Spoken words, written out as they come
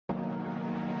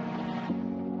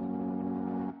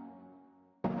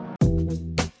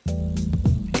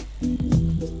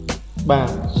បាទ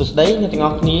សួស្តីអ្នកទាំងអ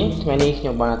ស់គ្នាថ្ងៃនេះខ្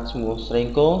ញុំបាទឈ្មោះស្រេង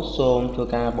កូសូមធ្វើ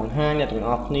ការបង្ហាញអ្នកទាំង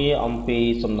អស់គ្នាអំពី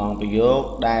សំណង់ប្រយោគ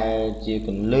ដែលជាគ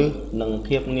ន្លឹះនិង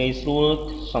ភាពងាយស្រួល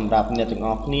សម្រាប់អ្នកទាំងអ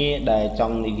ស់គ្នាដែលច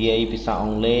ង់និយាយភាសាអ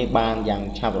ង់គ្លេសបានយ៉ាង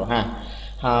ឆាប់រហ័ស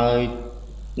ហើយ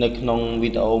នៅក្នុងវី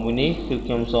ដេអូមួយនេះគឺខ្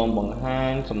ញុំសូមបង្ហា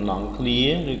ញសំណង់ឃ្លា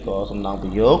ឬក៏សំណង់ប្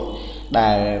រយោគ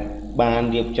ដែលបាន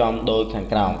រៀបចំដោយខាង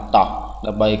ក្រោមតោះ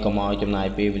ដើម្បីកុំឲ្យចំណាយ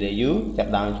ពេលវេលាយូរចា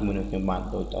ប់ដើមជាមួយនឹងខ្ញុំបាន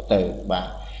ដូចតទៅបាទ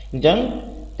អញ្ចឹង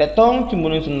តើតងជាមួយ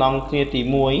នឹងសំណង់គ្នាទី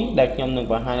1ដែលខ្ញុំនឹង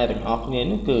បង្ហាញដល់ទាំងអស់គ្នា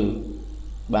នោះគឺ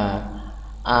បាទ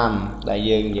am ដែល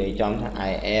យើងនិយាយចំថា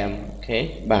I am អូខេ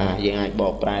បាទយើងអាចប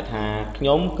កប្រែថាខ្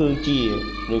ញុំគឺជា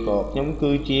ឬក៏ខ្ញុំ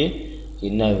គឺជា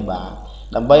នៅបាទ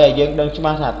ដើម្បីឲ្យយើងដឹងច្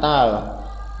បាស់ថាតើ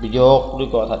ប្រយោគឬ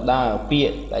ក៏ថាតើពា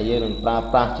ក្យដែលយើងនឹងប្រើ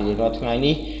ប្រាស់ជារៀងរាល់ថ្ងៃ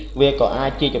នេះវាក៏អា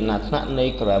ចជាចំណាត់ថ្នាក់នៃ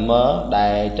grammar ដែ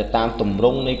លទៅតាមទម្រ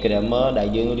ង់នៃ grammar ដែល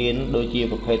យើងរៀនដូចជា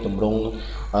ប្រភេទទម្រង់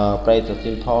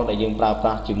preposition ដែលយើងប្រើប្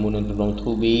រាស់ជាមួយនឹងទម្រង់ to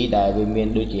be ដែលវាមាន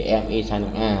ដូចជា am is ហើយនឹ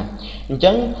ង are អញ្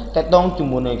ចឹងតើតងជា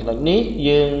មួយនឹងចំណុចនេះ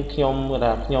ខ្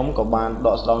ញុំក៏បានដ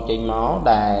កស្រង់ចេញមក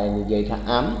ដែលនិយាយថា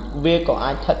am វាក៏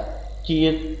អាចស្ថិតជា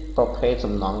ប្រភេទ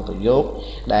សំណង់ប្រយោគ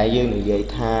ដែលយើងនិយាយ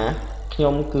ថាខ្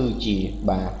ញុំគឺជា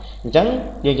បាទអញ្ចឹង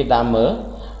យើងចាប់តាមមើល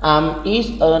am is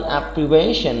an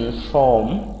abbreviation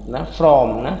from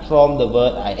the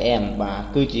word I am បាទ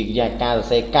គឺជាការសរ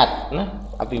សេរកាត់ណា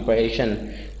abbreviation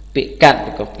ពាក្យកាត់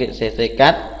ឬក៏ពាក្យសរសេរកា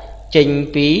ត់ចេញ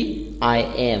ពី I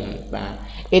am បាទ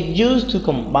it used to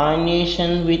combination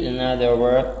with another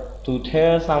word to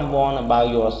tell someone about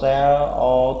yourself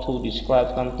or to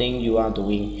describe something you are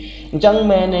doing អញ្ចឹង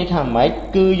មែនន័យថាម៉េច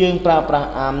គឺយើងប្រើប្រាស់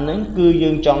am ហ្នឹងគឺយើ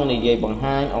ងចង់និយាយបង្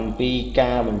ហាញអំពី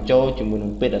ការបញ្ចូលជាមួយនឹ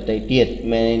ងពាក្យដទៃទៀត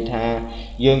មែនន័យថា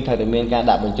យើងត្រូវតែមានការ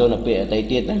ដាក់បញ្ចូលនៅពាក្យដទៃ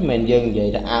ទៀតណាមិនយើងនិយាយ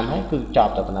ថា am ហើយគឺច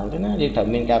ប់តែប៉ុណ្ណឹងទេណាយើងត្រូវ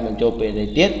មានការបញ្ចូលពាក្យដទៃ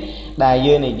ទៀតដែល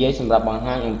យើងនិយាយសម្រាប់បង្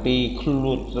ហាញអំពីខ្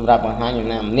លួនសម្រាប់បង្ហាញនរ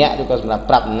ណាម្នាក់ឬក៏សម្រាប់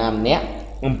ប្រាប់នរណាម្នាក់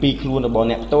អំពីខ្លួនរបស់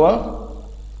អ្នកផ្ទាល់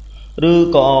ឬ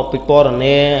ក៏ពិពណ៌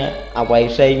នាអ្វី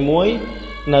ផ្សេងមួយ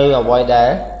នៅអ្វីដែល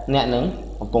អ្នកនឹង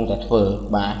កំពុងតែធ្វើ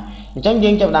បាទអញ្ចឹងយើ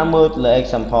ងចាប់ដើមមើលលើ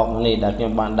example នេះដែលខ្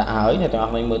ញុំបានដាក់ហើយអ្នកទាំងអ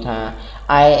ស់គ្នាមើលថា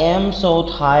I am so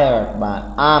tired បាទ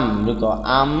am ឬ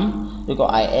ក៏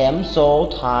I am so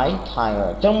tired អ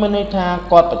ញ្ចឹងមានន័យថា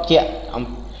គាត់បញ្ជាក់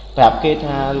ប្រាប់គេ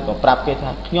ថាឬក៏ប្រាប់គេថា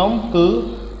ខ្ញុំគឺ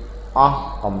អស់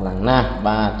កម្លាំងណាស់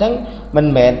បាទអញ្ចឹងមិន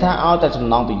មែនថាឲ្យតែសំ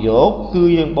ណងប្រយោគគឺ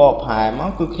យើងបកប្រែម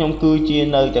កគឺខ្ញុំគឺជា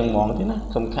នៅទាំងហ្មងទេណា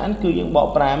សំខាន់គឺយើងបក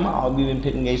ប្រែមកឲ្យវាមាន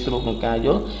ភាពងាយស្រួលក្នុងការយ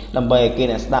ល់ដើម្បីឲ្យគេ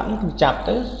អ្នកស្ដាប់គឺចាប់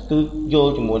ទៅគឺយ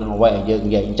ល់ជាមួយនឹងអ្វីដែលយើង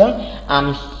និយាយអញ្ចឹង I'm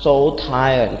so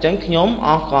tired អញ្ចឹងខ្ញុំអ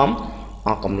ស់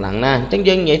កម្លាំងណាស់អញ្ចឹង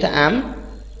យើងនិយាយថា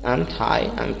I'm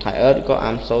tired ក៏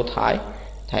I'm so tired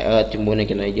ជាមួយនឹង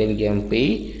ចំណុចយើងនិយាយអំពី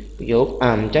ប្រយោគ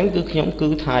am អញ្ចឹងគឺខ្ញុំគឺ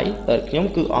tired ខ្ញុំ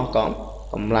គឺអស់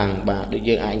កម្លាំងបាទដូច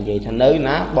យើងអាចនិយាយថានៅ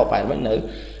ណាបកប្រែមិននៅ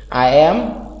I am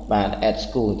បាទ at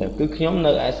school តែគឺខ្ញុំ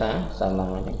នៅឯសាលា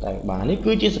អញ្ចឹងតែបាទនេះ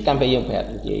គឺជាសកម្មភាពយើងប្រាប់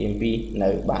និយាយអំពីនៅ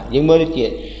បាទយើងមើលដូចជា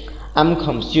I'm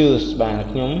confused បាទ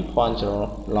ខ្ញុំភ័ន្តច្រ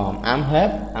ឡំ I'm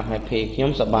happy ខ្ញុំ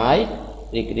សប្បាយ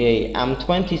រីករាយ I'm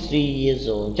 23 years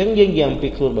old អញ្ចឹងយើងនិយាយអំពី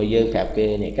ខ្លួនរបស់យើងប្រាប់គេ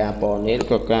នៃការពណ៌នេះ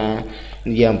ក៏ការ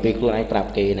និយាយអំពីខ្លួនឯងប្រាប់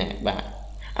គេណាបាទ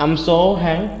I'm so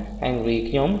hungry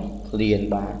ខ្ញុំឃ្លាន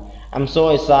បាទI'm so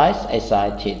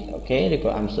excited អូខេឬក៏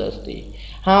I'm thirsty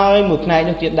ហើយមួយផ្នែក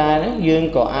នោះទៀតដែរយើង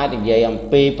ក៏អាចនិយាយអំ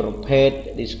ពីប្រភេទ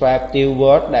descriptive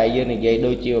word ដែលយើងនិយាយ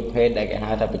ដូចជាប្រភេទដែលគេ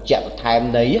ហៅថាបញ្ជាក់បន្ថែម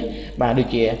ន័យបាទដូច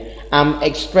ជា I'm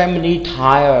extremely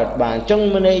tired បាទអញ្ចឹង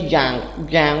មានន័យ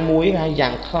យ៉ាងមួយហើយយ៉ា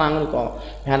ងខ្លាំងឬក៏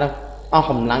ហៅថាអស់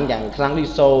កម្លាំងយ៉ាងខ្លាំងដូច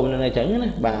សូនៅអញ្ចឹងណា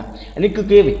បាទនេះគឺ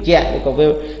គេបញ្ជាក់ឬក៏វា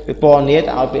ពណ៌នា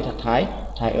ទៅឲ្យពាក្យថា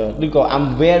tired ឬក៏ I'm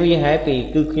very happy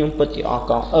គឺខ្ញុំពិតជាអស់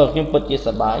ខ្ញុំពិតជាស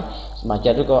ប្បាយ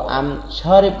ចិត្តឬក៏ I'm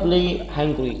terribly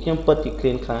hungry ខ្ញុំពិតជាឃ្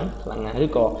លានខ្លាំងណាស់ឬ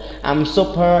ក៏ I'm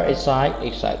super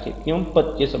excited ខ្ញុំពិត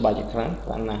ជាសប្បាយចិត្តខ្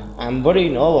លាំងណាស់ I'm very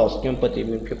nervous ខ្ញុំពិតជា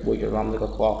មានភាពព្រួយបារម្ភឬក៏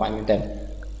ខ្វល់ខ្វាញ់មែនទែន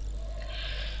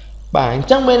បាទអញ្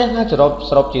ចឹងមានន័យថាស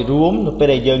រុបជារួមនៅពេល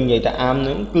ដែលយើងនិយាយថា am ហ្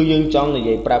នឹងគឺយើងចង់និ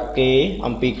យាយប្រាប់គេ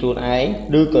អំពីខ្លួនឯង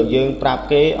ឬក៏យើងប្រាប់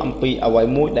គេអំពីអ្វី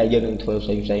មួយដែលយើងនឹងធ្វើផ្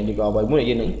សេងឬក៏អ្វីមួយដែល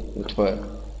យើងនឹងធ្វើ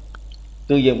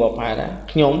គឺយើងបកប្រែថា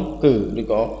ខ្ញុំគឺឬ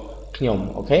ក៏ខ្ញុំ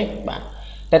អូខេបាទ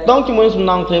តែតងជាមួយសំ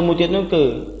ណងឃ្លាមួយទៀតនោះគឺ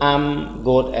I'm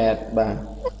good at បាទ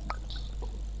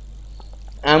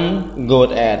I'm good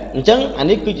at អញ្ចឹងអា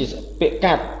នេះគឺជាពាក្យ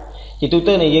កាត់ជាទូ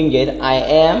ទៅយើងនិយាយថា I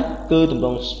am គឺទម្រ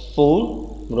ង់ full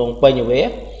ទម្រង់ពេញវេ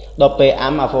ដល់ពេល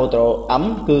am after am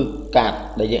គឺកាត់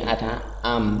ដែលយើងអាចថា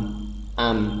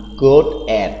I'm good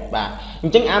at បាទអ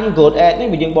ញ្ចឹង I'm good at នេះ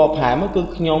បើយើងបកប្រែមកគឺ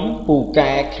ខ្ញុំពូ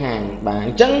កែខាងបាទអ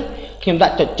ញ្ចឹង ខ្ញុំដា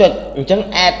ក់ចុចអញ្ចឹង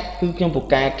add គឺខ្ញុំពូ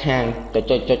កែខាង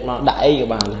ចុចមកដាក់អីក៏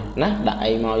បានណាដាក់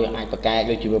អីមកយើងអាចពូកែ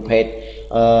ដូចជាប្រភេទ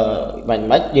បាញ់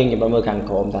មិនយើងចាំមើលខាង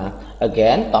ក្រោមថា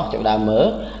again តោះចាប់ដើមមើល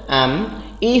am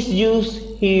is used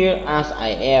here as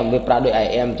I am វាប្រើដូច I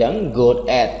am អញ្ចឹង good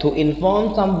at to inform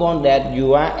someone that you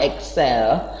are excel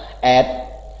at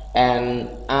and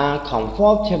are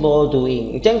comfortable doing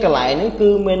អញ្ចឹងកន្លែងហ្នឹងគឺ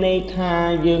មានន័យថា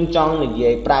យើងចង់និ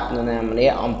យាយប្រាប់នរណាម្នា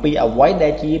ក់អំពីអ្វីដែ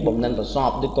លជាបំណិនប្រសព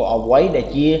ឬក៏អ្វីដែល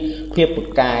ជាភាពពូ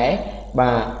កែ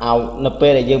បាទឲ្យនៅពេ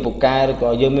លដែលយើងពូកែឬក៏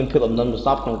យើងមានភាពបំណិនប្រស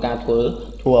ពក្នុងការធ្វើ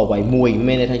អ្វីមួយ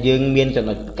មានន័យថាយើងមានចំ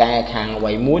ណុចកែខាងអ្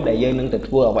វីមួយដែលយើងនឹងទៅ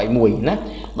ធ្វើអ្វីមួយណា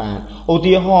បាទឧ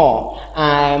ទាហរណ៍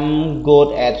I'm good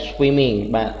at swimming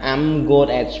បាទ I'm good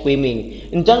at swimming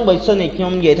អញ្ចឹងបើសិនជាខ្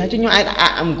ញុំនិយាយថាខ្ញុំអាច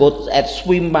I'm good at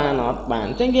swim បានអត់បាទ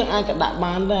អញ្ចឹងយើងអាចក៏ដាក់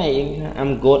បានដែរយើងថា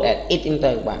I'm good at it អញ្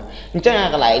ចឹងបាទអញ្ចឹងអា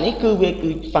កន្លែងនេះគឺវាគឺ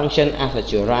function as a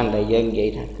gerund ដែលយើងនិយាយ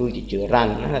ថាគឺជា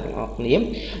gerund ណាទាំងអស់គ្នា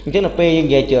អញ្ចឹងដល់ពេលយើង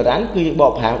និយាយ gerund គឺប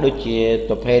កប្រែដូចជា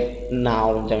ប្រភេទ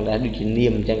noun អញ្ចឹងដែរដូចជានា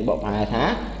មអញ្ចឹងបកប្រែថា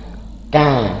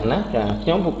ការណាចាខ្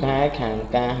ញុំពូកែខាង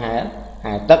ការ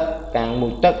ហែទឹកការមួ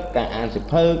យទឹកការអានសៀវ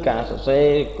ភៅការសរសេរ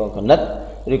ក៏គណិត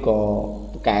ឬក៏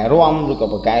ពូកែរាំឬក៏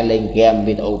ពូកែលេងហ្គេម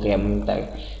វីដេអូហ្គេមទៅ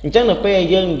អញ្ចឹងនៅពេល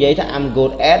យើងនិយាយថា I'm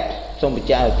good at សូមបញ្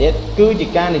ជាក់ឲ្យទៀតគឺជា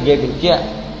ការនិយាយបញ្ជាក់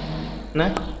ណា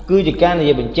គឺជាការនិ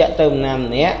យាយបញ្ជាក់ទៅម្នា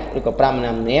ក់ឬក៏ប្រាប់ម្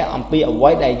នាក់អំពីអ្វី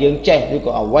ដែលយើងចេះឬ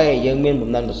ក៏អ្វីដែលយើងមានបំ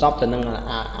ណិនប្រសពទៅនឹង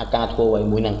អាការធ្វើអ្វី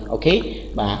មួយហ្នឹងអូខេ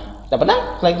បាទតែប៉ុណ្ណឹង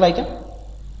ខ្លីៗចឹង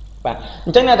បាទអ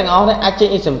ញ្ចឹងអ្នកទាំងអស់នេះអាចចេញ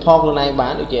example ខ្លួនឯងបា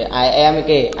នដូចជា I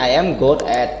am good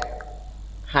at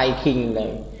hiking ទៅ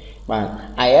បាទ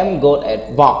I am good at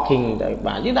walking ទៅ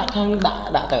បាទយើងដាក់ខាងដា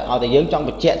ក់ទៅឲ្យតែយើងចង់ប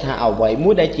ញ្ជាក់ថាអ្វីមួ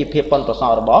យដែលជាភាពប៉ុនប្រស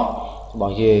ពរបស់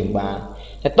យើងបាទ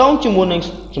តែតងជាមួយនឹង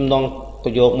សំណងប្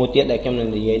រយោគមួយទៀតដែលខ្ញុំនឹង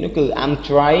និយាយនោះគឺ I'm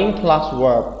trying plus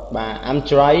verb បាទ I'm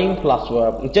trying plus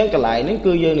verb អញ្ចឹងកន្លែងនេះ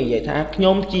គឺយើងនិយាយថាខ្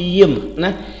ញុំព្យាយាមណា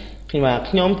បាទ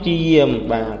ខ្ញុំព្យាយាម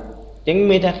បាទចឹង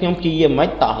មានថាខ្ញុំព្យាយាមមិន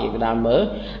តោះយើងដើមមើល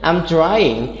I'm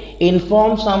trying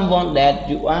inform someone that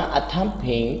you are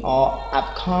attempting or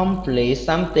accomplish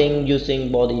something using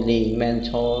bodily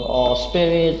mental or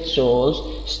spiritual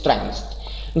strength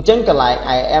អញ្ចឹងកន្លែង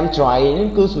I am trying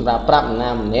គឺសម្រាប់ប្រាប់នរ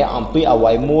ណាម្នាក់អំពីអ្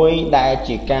វីមួយដែល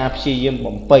ជាការព្យាយាម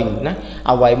បំពេញណា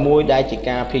អ្វីមួយដែលជា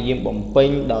ការព្យាយាមបំពេញ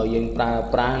ដោយយើងប្រើ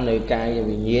ប្រាស់នៅកាយ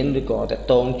វិញ្ញាណឬក៏តក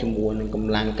តងជាមួយនឹងក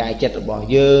ម្លាំងកាយចិត្តរបស់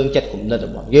យើងចិត្តគំនិតរ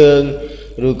បស់យើង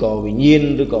ឬក៏វិញ្ញាណ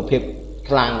ឬក៏ភាព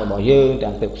ខ្លាំងរបស់យើង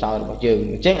ទាំងភាពខ្សោយរបស់យើង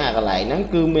អញ្ចឹងអាកន្លែងហ្នឹង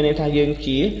គឺមានន័យថាយើងព្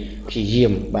យាយា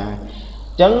មបាទ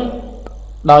អញ្ចឹង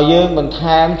ដល់យើងបន្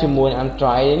ថែមជាមួយ I'm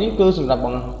trying នេះគឺសម្រាប់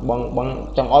បង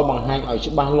ចង់ឲ្យបង្ហាញឲ្យ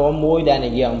ច្បាស់លាស់មួយដែល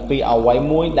និយាយអំពីអ្វី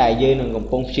មួយដែលយើងនឹងកំ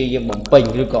ពុងព្យាយាមបំពេញ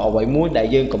ឬក៏អ្វីមួយដែល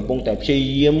យើងកំពុងតែព្យា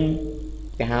យាម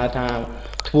គេហៅថា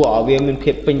ធ្វើឲ្យវាមាន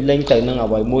ភាពពេញលេញទៅនឹង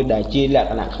អ្វីមួយដែលជាលក្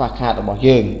ខណៈខ្វះខាតរបស់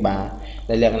យើងបាទ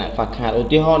ដែលលក្ខណៈខ្វះខាតឧ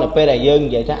ទាហរណ៍នៅពេលដែលយើង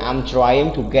និយាយថា I'm trying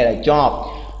to get a job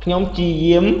ខ្ញុំព្យា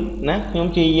យាមណាខ្ញុំ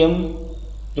ព្យាយាម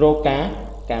រក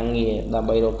ការងារដើម្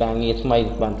បីរកការងារថ្មី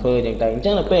បានធ្វើអញ្ចឹងទៅអញ្ចឹ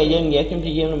ងដល់ពេលយើងនិយាយខ្ញុំព្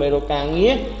យាយាមដើម្បីរកការងា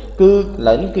រគឺ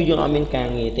ឡើយគឺយើងអត់មានការ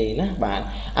ងារទេណាបាទ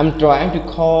I'm trying to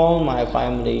call my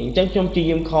family អញ្ចឹងខ្ញុំព្យា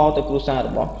យាម call ទៅគ្រួសាររ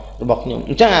បស់ខ្ញុំ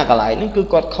អញ្ចឹងអាកន្លែងហ្នឹងគឺ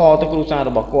គាត់ call ទៅគ្រួសារ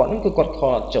របស់គាត់ហ្នឹងគឺគាត់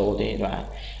call អត់ចូលទេបាទ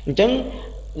អញ្ចឹង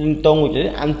តងមួយទៀត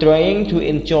I'm trying to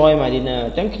enjoy my dinner អ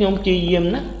ញ្ចឹងខ្ញុំព្យាយាម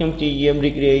ណាខ្ញុំព្យាយាម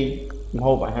រីករាយម្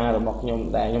ហូបអាហាររបស់ខ្ញុំ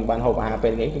ដែលខ្ញុំបានហូបអាហារពេ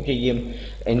លនេះខ្ញុំព្យាយាម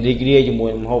រីករាយជាមួ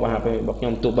យម្ហូបអាហារពេលរបស់ខ្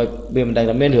ញុំទោះបីវាមិនដឹង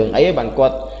ថាមានរឿងអីទេបានគា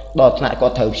ត់ដល់ថ្នាក់គា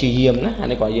ត់ត្រូវព្យាយាមណាអា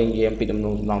នេះក៏យើងនិយាយពីដំណ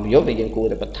ងប្រយោគដែលយើងគួរ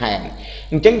តែបន្ថែម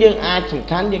អញ្ចឹងយើងអាចសំ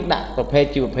ខាន់យើងដាក់ប្រភេទ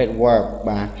ជាប្រភេទ verb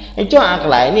បាទអញ្ចឹងអាក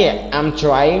ន្លែងនេះ I'm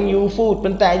trying new food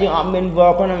ប៉ុន្តែយើងអត់មាន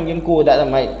verb ហ្នឹងយើងគួរដាក់តែ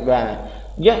ម៉េចបាទ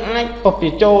យើងអាចបប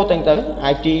ជោទាំងទៅ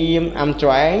អាចព្យាយាម I'm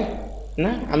trying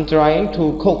ណា I'm trying to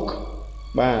cook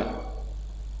បា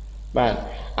ទ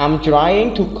I'm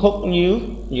trying to cook new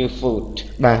food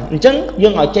បាទអញ្ចឹងយើ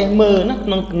ងឲ្យចេះមើលណាក្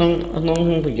នុង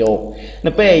ប្រយោគ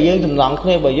នៅពេលយើងចម្លងគ្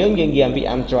នាបើយើងនិយាយពី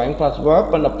I'm trying plus verb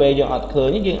ប៉ុន្តែពេលយើងអត់ឃើ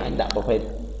ញយើងអាចដាក់ប្រភេទ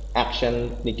action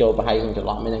នេះចូលប្រហែលក្នុងចន្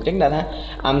លោះមានអញ្ចឹងដាក់ថា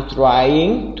I'm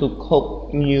trying to cook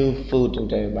new food អ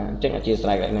ញ្ចឹងបាទអញ្ចឹងអធិស្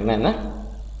ឋានហ្នឹងណា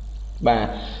បាទ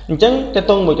អញ្ចឹងតើ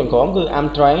តង់មួយចង្ក្រមគឺ I'm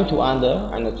trying to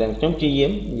understand ខ្ញុំព្យាយា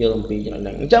មយល់អំពីចំណុចហ្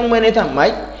នឹងអញ្ចឹងមានន័យថាម៉េ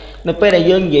ចនៅពេលដែល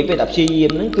យើងនិយាយពីព្យាយា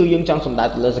មហ្នឹងគឺយើងចង់សម្ដៅ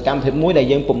ទៅលើសកម្មភាពមួយដែល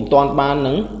យើងពុំទាន់បាន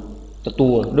នឹងទ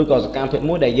ទួលឬក៏សកម្មភាព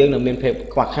មួយដែលយើងនឹងមានភាព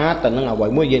ខ្វះខាតទៅនឹងអ្វី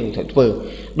មួយយើងនឹងត្រូវធ្វើ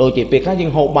ដូចជាពេលខ្លះយើ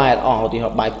ងហូបបាយអត់អស់ឧទាហ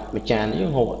រណ៍បាយមួយចានយើ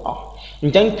ងហូបអត់អស់អ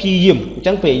ញ្ចឹងព្យាយាមអញ្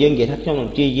ចឹងពេលយើងនិយាយថាខ្ញុំនឹង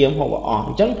ព្យាយាមហូបអត់អស់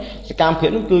អញ្ចឹងសកម្មភាព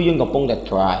នោះគឺយើងកំពុងតែ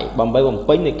try ដើម្បីបំ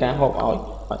ពេញនៃការហូបឲ្យ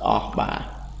អស់បាទ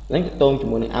ហ្នឹងតងជា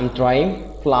មួយនឹង I'm trying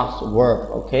plus verb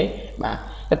អូខេបា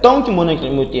ទតងជាមួយនឹង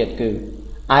មួយទៀតគឺ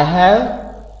I have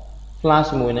plus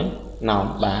មួយហ្នឹង noun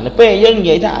bà nó pe dân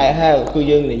vậy ta I have cứ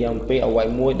dân này dòng pe ở ngoài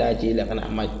mũi đại chỉ là cái nào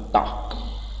mà tỏ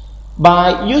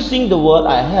by using the word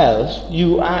I have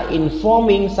you are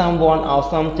informing someone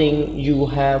of something you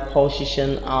have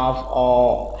possession of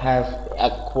or have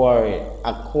acquired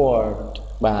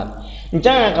bà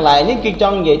chắc là cái lại những cái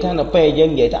trong vậy thằng là pe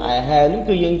dân vậy ta I have những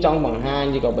cứ dân trong bằng hai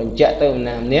như còn bằng chạy từ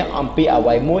nào nếu ông pe ở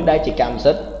ngoài mũi đại chỉ cảm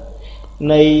xúc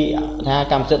này tha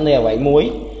cảm xúc này ở ngoài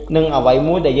mũi nâng ở vậy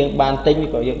mũi để dân ban tinh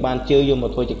có dân ban chưa dùng một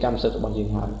thôi chỉ cảm xúc bằng dân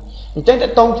hỏi chắc là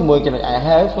tông chỉ 10 cái này I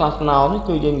have plus noun nó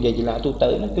cứ dân vậy chỉ là tu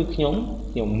tử nó cứ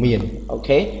nhóm miền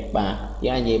ok bà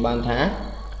giá gì ban tháng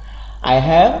I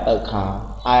have a car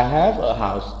I have a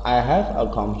house I have a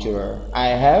computer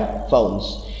I have phones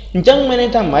chẳng mấy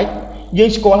nên thằng mấy dân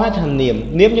có hai thằng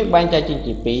niệm những ban trai trên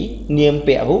chỉ phí niệm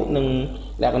bẻ hút nâng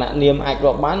là cái nạn niệm ai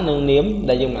có bán nâng niệm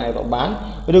để dùng ai có bán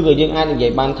đưa người dân ai được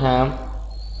vậy ban tham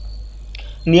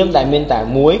niệm đại miền tại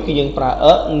muối cứ dân pra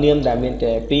ớt niệm đại miền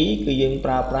tại phí cứ dân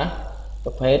pra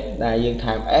tập hết đại dân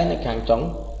tham ép này càng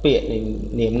chống bịa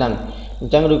niệm năng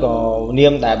chẳng đôi có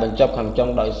niệm đại bên trong hàng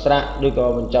trong đòi xa đôi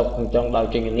có bên trong hàng trong đòi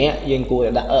trình nhé dân cua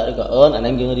đã ở đôi có ơn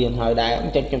anh dân riêng hỏi đại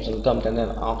trong sản phẩm cho nên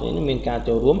là off những miền ca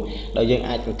châu rúm đòi dân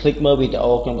ai cũng click mơ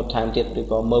video trong một time tiết đôi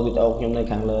có mơ video trong nơi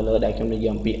càng lơ đại trong này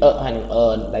dòng bị hay là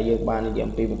ơn đại dân ban này dòng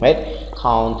bị một hết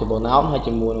còn thì bộ não hay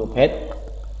chỉ mua một hết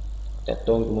để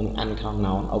tôi muốn ăn không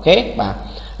nấu ok bà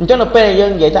cho nó pe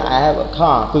dân vậy ta ai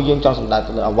kho cứ dân trong sản đại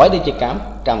ở quái đi chỉ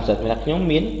cảm sự là nhóm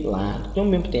miếng là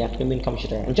nhóm miếng tẹt nhóm miếng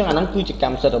computer chắc là nó cứ chỉ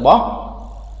cảm sự rồi bó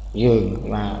dừng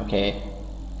là ok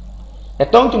để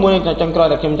tôi chỉ muốn trong coi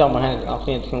là trong mà hai học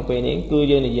sinh không pe này cứ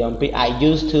dân này dòng I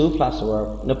used to plus verb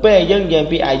nó pe dân dòng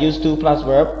I used to plus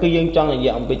verb cứ dân trong này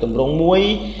dòng tùm rong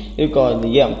muối yêu cầu thì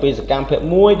dòng sự cam phê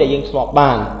muối để dân swap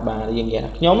bàn bà dân vậy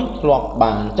nhóm swap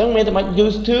bàn chẳng mấy tụi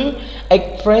used to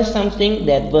express something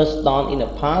that was done in the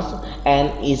past and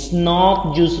is not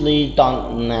usually done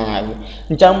now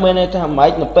chẳng mấy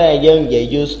mấy nó pe dân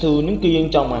vậy used to những cái dân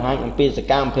trong mà hai sự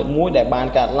cam phê muối để bàn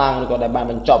cả lang rồi để bàn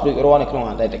mình chọc được rồi này không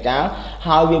hoàn tại cá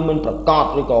hai viên mìnhประกอบ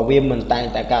rồi có viên mình tay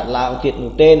tại cả lao tiệt nụ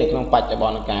tên này không phải cho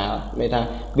bọn cả mấy thằng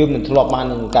viên mình swap bàn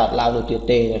mình cả lao nụ tiệt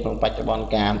tên này không phải cho bọn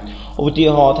cả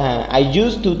họ thà I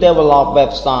used to develop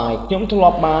website nhóm thu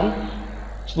lọc bán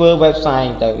vừa website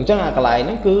từ chắc là cái này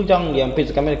nó cứ trong dạng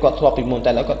pizza camera quạt thu lọc bị môn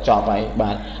tay lấy quạt trò vậy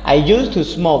bạn I used to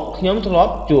smoke nhóm thu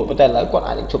lọc chuột tay lấy quạt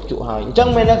ai chụp chuột hỏi chắc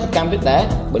mấy nó scam biết đấy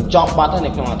bên trong ba thế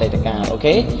này không là tay cả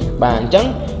ok bạn chắc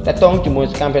tại tôn chỉ muốn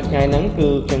scam biết ngay nắng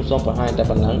cứ trong số phần hai tại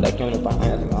phần nắng để cho nó phần hai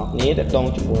là ngọt nhé tại tôn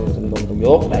chỉ muốn thành đồng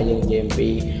dốt đại dương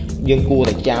GMP dân cua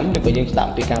để chấm được dân tạm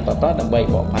pk và đầm bay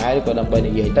bỏ phái được đầm bay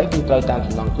này về tới chúng tôi tam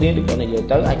phần clear được này về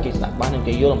tới ai kia sạc bán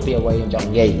cái vô làm pia quay chọn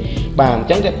gì bàn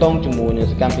trắng tại tôn chỉ muốn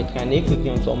scam biết ngay nít cứ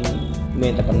trong số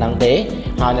mình tập năng thế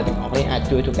hai là họ thấy ai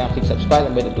ជួយ ការ click subscribe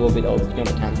ដើម្បីទទួលវីដេអូខ្ញុំ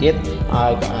បន្ថែមទៀតហើ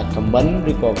យក៏អាច comment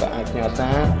ឬក៏អាចផ្ញើសា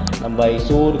រដើម្បី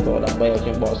សួរឬក៏ដើម្បីឲ្យខ្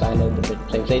ញុំបកស្រាយនៅ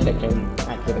ផ្សេងៗដែលខ្ញុំ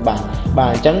អាចធ្វើបាន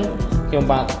អញ្ចឹងខ្ញុំ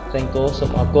បាទសេងគោសូម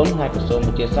អរគុណហើយក៏សូមអ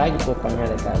ធិស្ឋានចំពោះបញ្ហា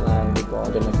ដែលកើតឡើងឬក៏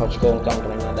ចំណុចខុសឆ្គងក្នុងក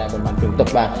ន្លែងណាដែលមិនបានខ្ញុំទុក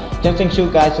បាទអញ្ចឹង thank you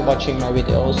guys for watching my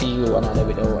video see you on another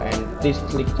video and please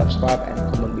click subscribe and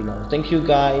comment below thank you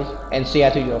guys and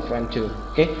share to your friend too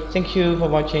okay thank you for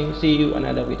watching see you on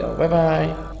another video bye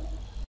bye